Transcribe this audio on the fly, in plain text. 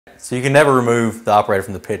So you can never remove the operator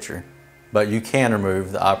from the picture, but you can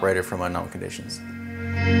remove the operator from unknown conditions.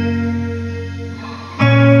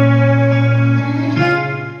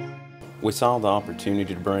 We saw the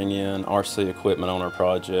opportunity to bring in RC equipment on our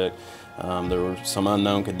project. There were some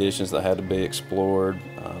unknown conditions that had to be explored.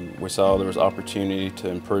 We saw there was opportunity to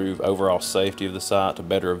improve overall safety of the site, to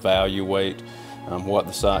better evaluate what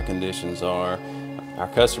the site conditions are. Our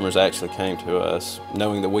customers actually came to us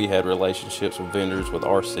knowing that we had relationships with vendors with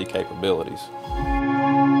RC capabilities.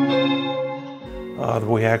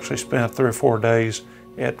 We actually spent 3 or 4 days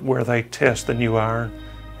at where they test the new iron,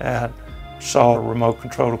 saw remote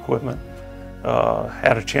control equipment,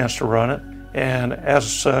 had a chance to run it, and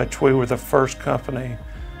as such we were the first company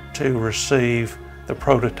to receive the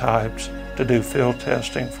prototypes to do field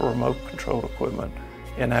testing for remote control equipment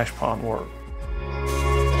in ash pond work.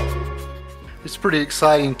 It's pretty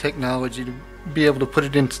exciting technology to be able to put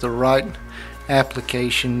it into the right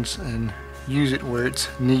applications and use it where it's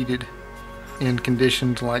needed in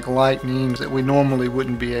conditions like lightning that we normally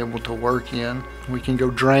wouldn't be able to work in. We can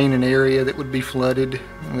go drain an area that would be flooded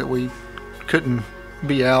and that we couldn't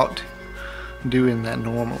be out doing that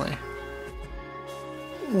normally.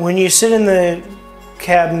 When you sit in the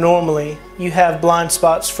cab normally, you have blind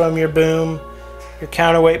spots from your boom, your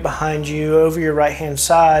counterweight behind you, over your right-hand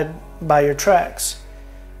side by your tracks.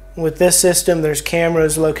 With this system, there's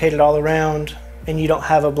cameras located all around, and you don't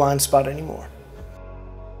have a blind spot anymore.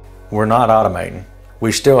 We're not automating.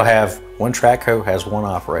 We still have one track hoe has one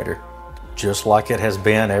operator, just like it has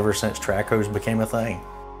been ever since track hoes became a thing.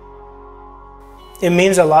 It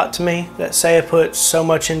means a lot to me that Saiia puts so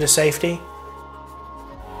much into safety.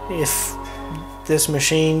 If this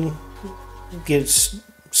machine gets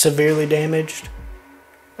severely damaged,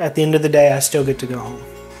 at the end of the day I still get to go home.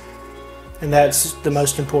 And that's the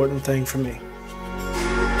most important thing for me.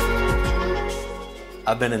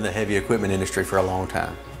 I've been in the heavy equipment industry for a long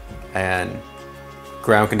time, and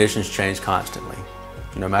ground conditions change constantly,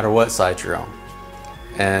 no matter what site you're on.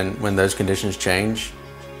 And when those conditions change,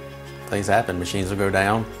 things happen, machines will go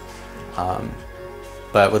down.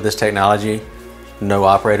 But with this technology, no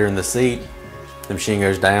operator in the seat, the machine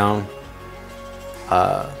goes down,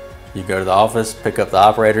 you go to the office, pick up the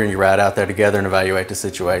operator, and you ride out there together and evaluate the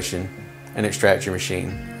situation and extract your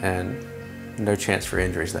machine, and no chance for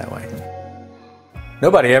injuries that way.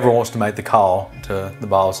 Nobody ever wants to make the call to the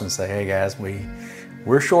boss and say, hey guys,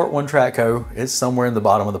 we're short one track hoe, it's somewhere in the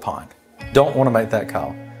bottom of the pond. Don't want to make that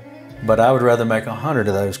call. But I would rather make 100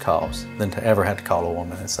 of those calls than to ever have to call a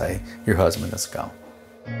woman and say, your husband is gone.